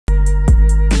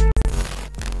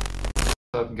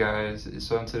up, guys?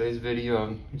 So in today's video,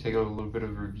 I'm taking a little bit of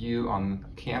a review on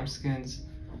Camskns.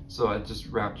 So I just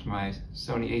wrapped my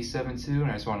Sony a7 II,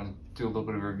 and I just want to do a little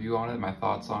bit of a review on it, my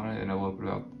thoughts on it, and a little bit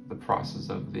about the process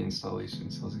of the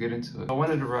installation. So let's get into it. When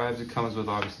it arrives, it comes with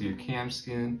obviously your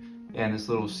camskin and this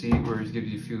little sheet where it gives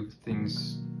you a few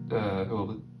things, a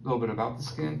little bit about the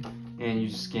skin, and you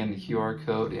just scan the QR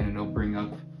code and it'll bring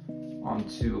up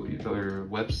onto your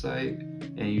website,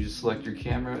 and you just select your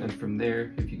camera, and from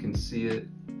there, if you can see it,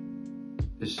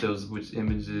 it shows which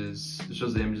images, it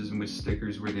shows the images and which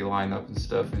stickers, where they line up and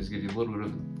stuff, and just gives you a little bit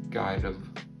of a guide of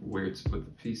where to put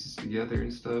the pieces together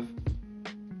and stuff.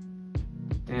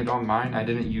 And on mine, I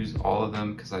didn't use all of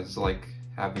them because I just like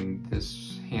having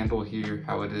this handle here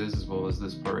how it is, as well as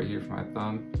this part right here for my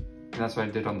thumb. And that's what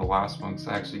I did on the last one, because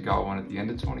I actually got one at the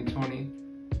end of 2020.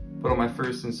 But on my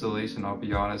first installation, I'll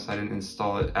be honest, I didn't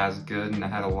install it as good, and I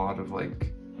had a lot of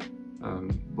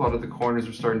the corners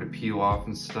were starting to peel off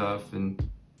and stuff, and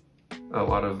a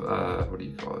lot of, what do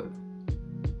you call it?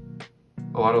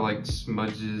 A lot of like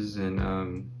smudges and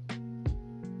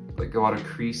like a lot of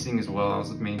creasing as well. That was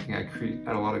the main thing. I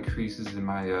had a lot of creases in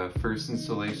my first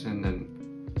installation,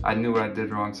 and I knew what I did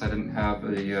wrong, so I didn't have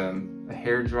a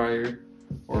hair dryer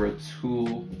or a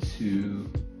tool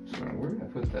to, where did I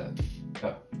put that?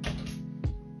 Oh.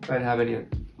 I didn't have any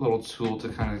little tool to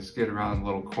kind of just get around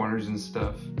little corners and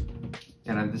stuff.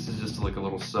 And this is just like a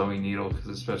little sewing needle, because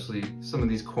especially some of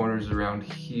these corners around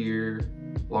here,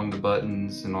 along the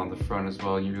buttons and on the front as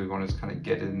well, you really want to just kind of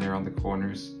get in there on the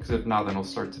corners, because if not, then it'll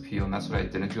start to peel, and that's what I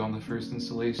didn't do on the first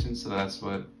installation. So that's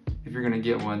what, if you're going to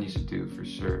get one, you should do for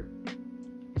sure.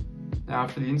 Now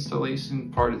for the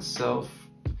installation part itself,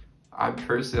 I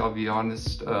personally, I'll be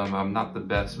honest, I'm not the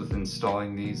best with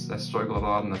installing these. I struggled a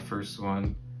lot on the first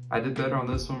one. I did better on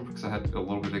this one because I had a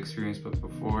little bit of experience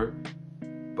before,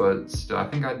 but still, I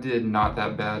think I did not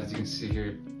that bad. As you can see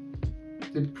here,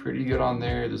 did pretty good on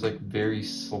there. There's like very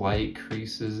slight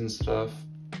creases and stuff,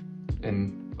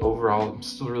 and overall, I'm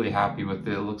still really happy with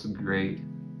it. It looks great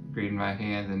in my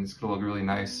hand, and it's gonna look really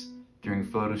nice during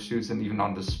photo shoots and even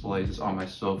on display, just on my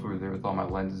shelf over there with all my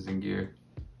lenses and gear.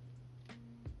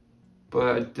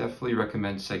 But I definitely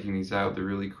recommend checking these out. They're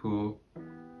really cool,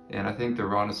 and I think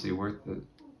they're honestly worth it.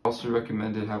 I also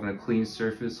recommended having a clean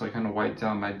surface, so I kind of wiped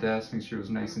down my desk, make sure it was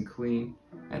nice and clean,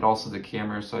 and also the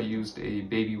camera. So I used a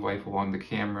baby wipe along the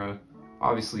camera.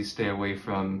 Obviously stay away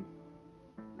from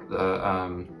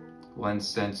the lens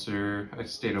sensor. I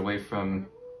stayed away from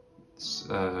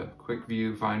quick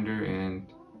view finder and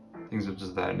things of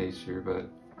just that nature, but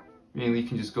mainly you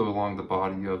can just go along the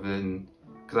body of it, and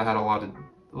because I had a lot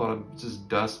of just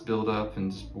dust build up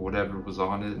and just whatever was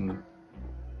on it, and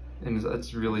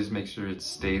that's really just make sure it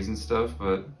stays and stuff.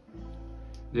 But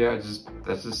yeah,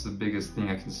 that's just the biggest thing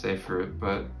I can say for it.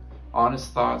 But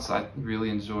honest thoughts, I really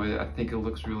enjoy it. I think it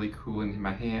looks really cool in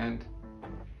my hand,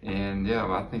 and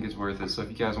yeah, I think it's worth it. So if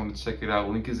you guys want to check it out,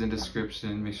 link is in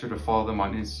description. Make sure to follow them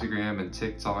on Instagram and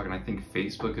TikTok, and I think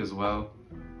Facebook as well.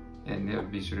 And yeah,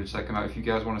 be sure to check them out. If you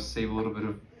guys want to save a little bit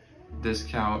of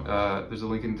discount, there's a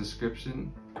link in the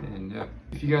description. And yeah,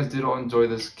 if you guys did all enjoy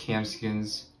this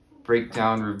Camskns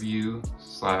breakdown review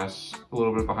 / a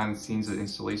little bit behind the scenes of the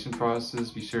installation process,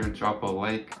 be sure to drop a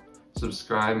like,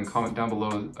 subscribe, and comment down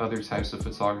below other types of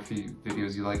photography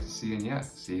videos you'd like to see. And yeah,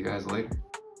 see you guys later.